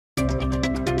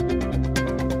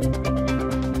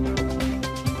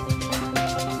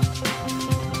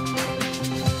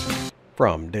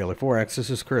From Daily Forex,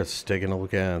 this is Chris taking a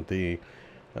look at the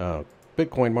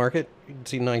Bitcoin market. You can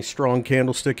see a nice strong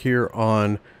candlestick here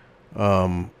on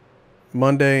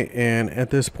Monday, and at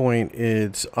this point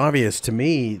it's obvious to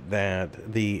me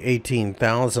that the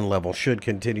 18,000 level should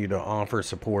continue to offer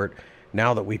support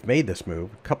now that we've made this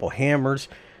move. A couple hammers,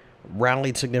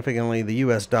 rallied significantly. The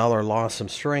US dollar lost some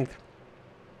strength.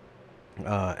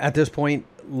 At this point,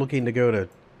 looking to go to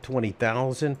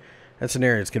 20,000. That's an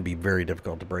area that's going to be very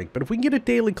difficult to break. But if we can get a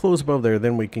daily close above there,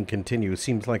 then we can continue. It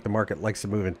seems like the market likes to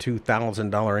move in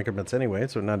 $2,000 increments anyway,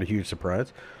 so not a huge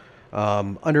surprise.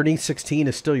 Underneath 16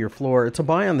 is still your floor. It's a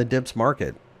buy on the dips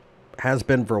market. Has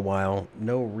been for a while.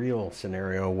 No real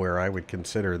scenario where I would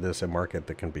consider this a market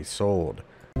that can be sold.